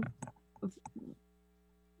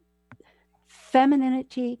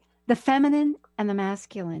femininity, the feminine and the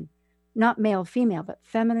masculine, not male, female, but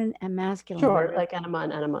feminine and masculine. Sure, like anima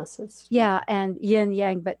and animus. Yeah, and yin,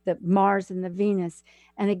 yang, but the Mars and the Venus.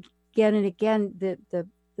 And again and again, the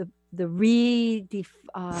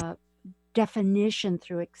definition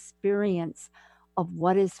through experience of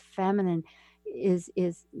what is feminine is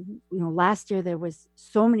last year there was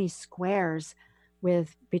so many squares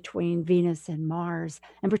between Venus and Mars,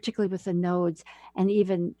 and particularly with the nodes, and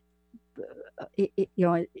even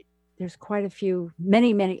there's quite a few,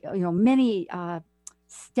 many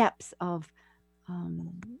steps of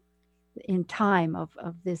in time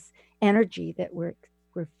of this energy that we're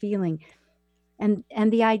feeling, and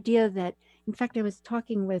the idea that, in fact, I was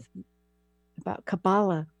talking about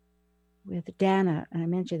Kabbalah with Dana, and I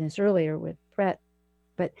mentioned this earlier with Brett,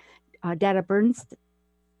 but Dana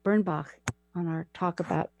Bernbach on our talk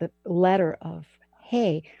about the letter of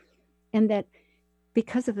Hay, and that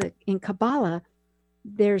because of in Kabbalah,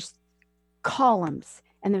 there's columns,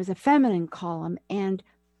 and there's a feminine column, and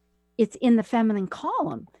it's in the feminine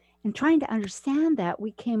column. And trying to understand that,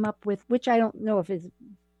 we came up with, which I don't know if is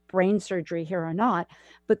brain surgery here or not,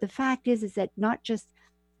 but the fact is that not just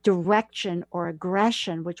direction or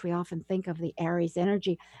aggression, which we often think of the Aries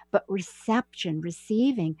energy, but reception,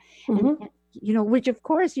 receiving, and which of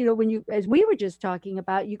course, when as we were just talking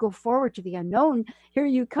about, you go forward to the unknown, here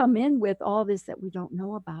you come in with all this that we don't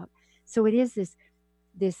know about. So it is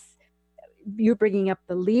this you're bringing up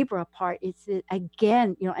the Libra part. It's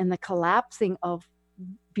again, and the collapsing of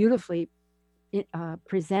beautifully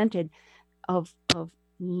presented of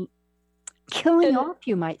killing off,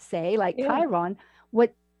 you might say, like Chiron,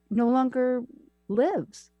 what no longer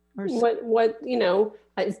lives. Or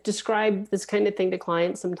I describe this kind of thing to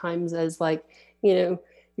clients sometimes as like, you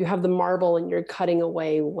have the marble and you're cutting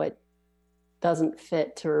away what doesn't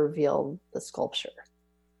fit to reveal the sculpture,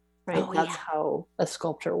 right? That's how a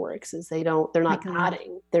sculpture works, is they're not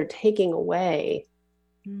adding, they're taking away.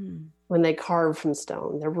 When they carve from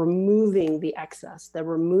stone, they're removing the excess, they're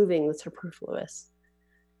removing the superfluous.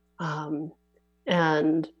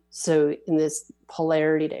 And so in this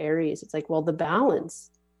polarity to Aries, it's like, well, the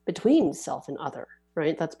balance between self and other,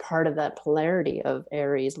 right? That's part of that polarity of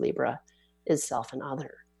Aries, Libra, is self and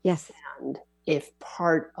other. Yes. And if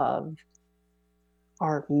part of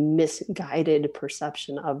our misguided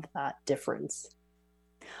perception of that difference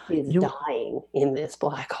is dying in this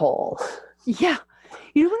black hole. Yeah.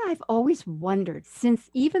 You know what I've always wondered, since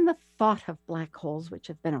even the thought of black holes, which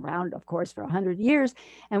have been around, of course, for 100 years.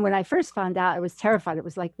 And when I first found out, I was terrified. It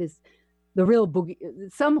was like the real boogie,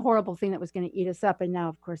 some horrible thing that was going to eat us up. And now,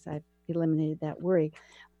 of course, I've eliminated that worry,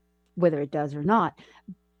 whether it does or not.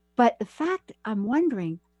 But the fact, I'm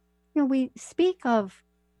wondering, we speak of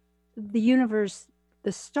the universe,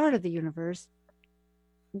 the start of the universe,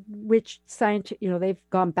 which they've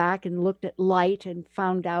gone back and looked at light and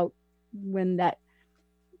found out when that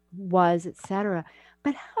was, etc.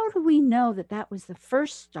 But how do we know that was the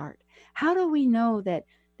first start? How do we know that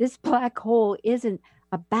this black hole isn't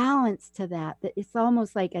a balance to that it's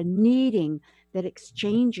almost like a kneading that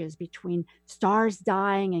exchanges between stars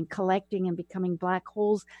dying and collecting and becoming black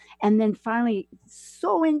holes, and then finally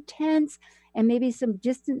so intense, and maybe some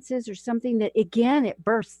distances or something that again it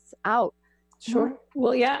bursts out? Sure.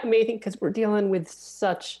 Well, yeah, I mean, I think because we're dealing with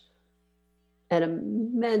such an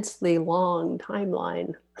immensely long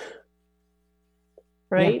timeline,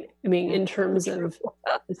 right? Yeah. I mean, in terms of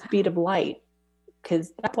the speed of light,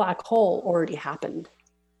 because that black hole already happened.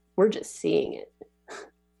 We're just seeing it.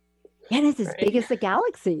 And it's as big as the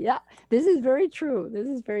galaxy. Yeah, this is very true. This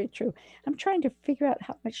is very true. I'm trying to figure out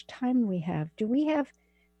how much time we have. Do we have?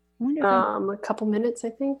 I wonder a couple minutes, I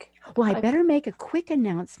think. Well, I better make a quick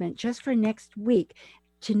announcement just for next week.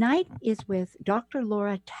 Tonight is with Dr.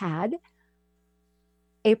 Laura Tad,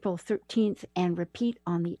 April 13th, and repeat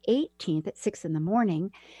on the 18th at 6 in the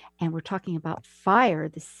morning. And we're talking about fire,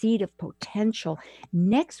 the seed of potential.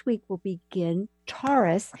 Next week we'll begin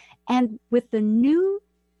Taurus, and with the new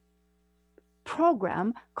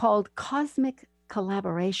program called Cosmic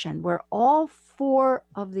collaboration where all 4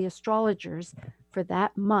 of the astrologers for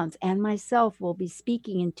that month and myself will be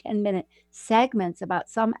speaking in 10-minute segments about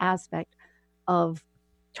some aspect of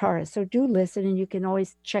Taurus. So do listen, and you can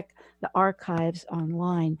always check the archives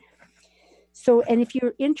online. So, and if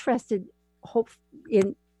you're interested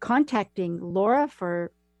in contacting Laura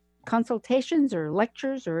for consultations or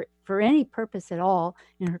lectures or for any purpose at all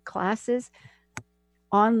in her classes,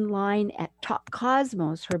 online at Talk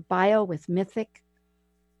Cosmos, her bio with Mythic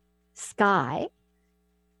Sky.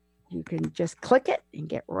 You can just click it and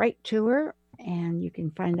get right to her, and you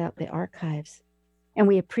can find out the archives. And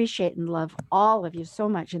we appreciate and love all of you so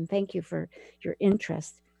much, and thank you for your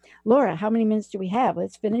interest. Laura, how many minutes do we have?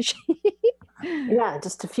 Let's finish. Yeah,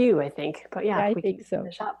 just a few, I think. But yeah, I we think can so.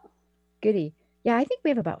 finish up. Goody. Yeah, I think we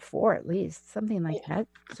have about 4 at least, something like that.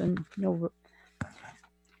 So no.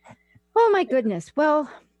 Oh my goodness. Well,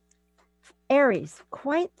 Aries,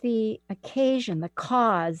 quite the occasion, the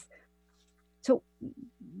cause. So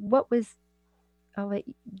what was,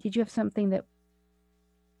 did you have something that?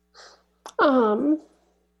 I don't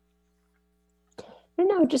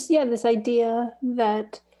know, just, this idea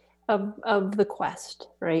that of the quest,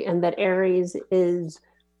 right? And that Aries is,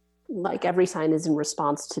 like every sign, is in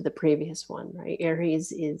response to the previous one, right?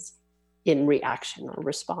 Aries is in reaction or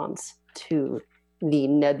response to the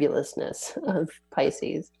nebulousness of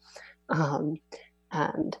Pisces,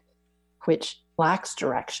 and which lacks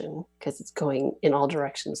direction because it's going in all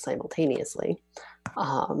directions simultaneously.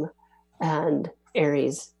 And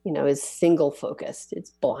Aries, is single focused.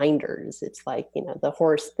 It's blinders. It's like, the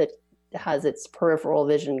horse that has its peripheral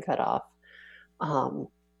vision cut off.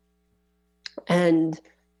 And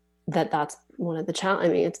that's one of the challenges.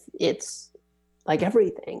 I mean, it's like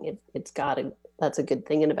everything. That's a good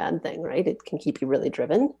thing and a bad thing, right? It can keep you really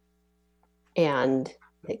driven, and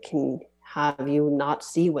it can have you not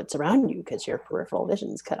see what's around you because your peripheral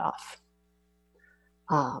vision's cut off.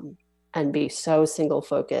 And be so single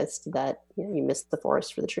focused that you miss the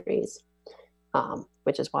forest for the trees,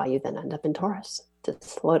 which is why you then end up in Taurus.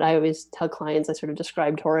 I always tell clients, I sort of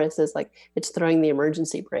describe Taurus as like it's throwing the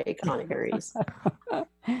emergency brake on Aries,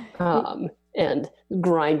 and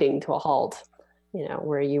grinding to a halt.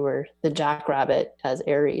 Where you were the jackrabbit as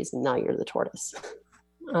Aries, and now you're the tortoise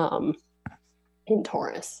in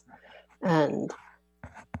Taurus, and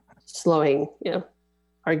slowing.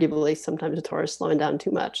 Arguably sometimes a Taurus slowing down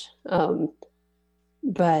too much.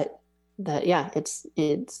 But that, it's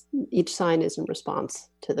each sign is in response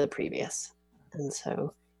to the previous. And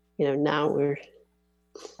so, now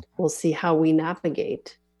we'll see how we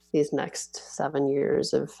navigate these next 7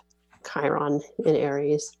 years of Chiron in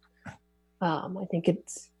Aries. I think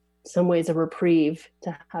it's in some ways a reprieve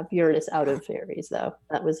to have Uranus out of Aries, though.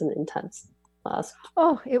 That was an intense last.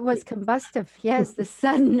 Oh, it was combustive. Yes, the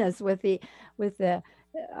suddenness with the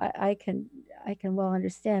I can well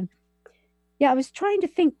understand. Yeah, I was trying to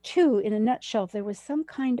think too, in a nutshell, if there was some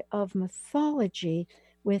kind of mythology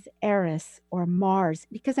with Eris or Mars,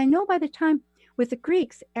 because I know by the time with the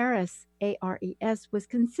Greeks, Eris, Ares, was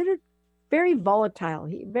considered very volatile,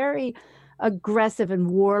 very aggressive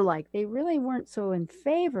and warlike. They really weren't so in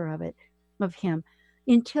favor of him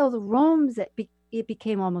until the Romans, it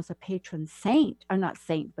became almost a patron saint, or not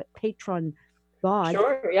saint, but patron god.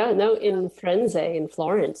 Sure, yeah, no, in Firenze, in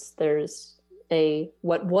Florence, there's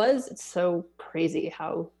it's so crazy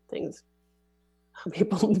how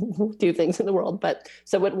people do things in the world. But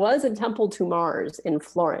so what was a temple to Mars in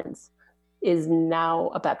Florence is now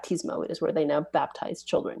a baptismo. It is where they now baptize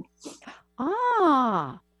children. It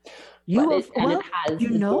has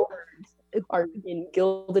doors are in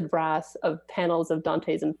gilded brass of panels of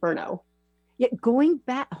Dante's Inferno. Yeah, going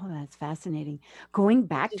back, that's fascinating. Going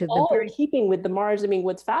back to all in keeping with the Mars. I mean,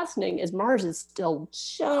 what's fascinating is Mars is still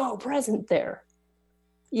so present there,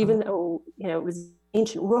 even though it was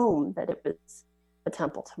ancient Rome that it was a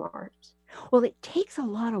temple to Mars. Well, it takes a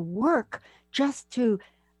lot of work just to,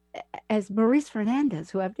 as Maurice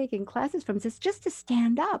Fernandez, who I've taken classes from, says, just to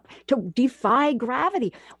stand up, to defy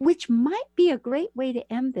gravity, which might be a great way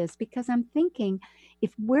to end this, because I'm thinking,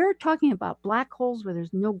 if we're talking about black holes where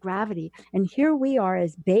there's no gravity, and here we are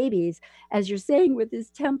as babies, as you're saying with this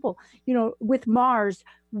temple, with Mars,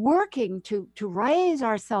 working to raise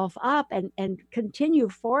ourselves up and continue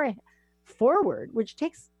forward, which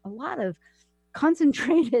takes a lot of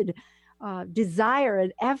concentrated desire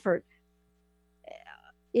and effort.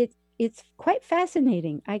 It's quite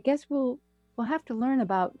fascinating. I guess we'll have to learn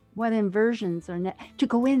about what inversions are to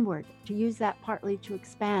go inward, to use that partly to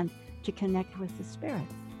expand, to connect with the spirit.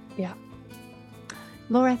 Yeah.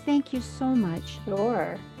 Laura, thank you so much.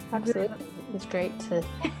 Sure. Absolutely. It was great to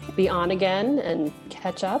be on again and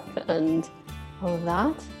catch up and all of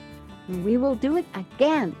that. And we will do it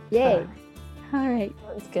again. Yay. All right.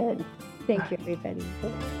 That's good. Thank you, everybody.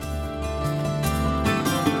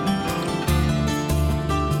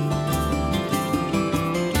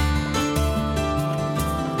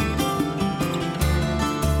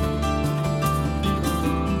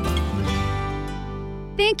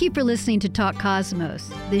 Thank you for listening to Talk Cosmos,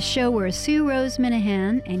 the show where Sue Rose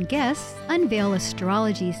Minahan and guests unveil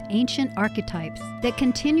astrology's ancient archetypes that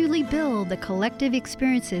continually build the collective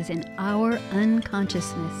experiences in our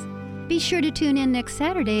unconsciousness. Be sure to tune in next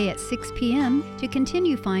Saturday at 6 p.m. to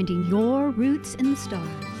continue finding your roots in the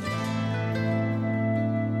stars.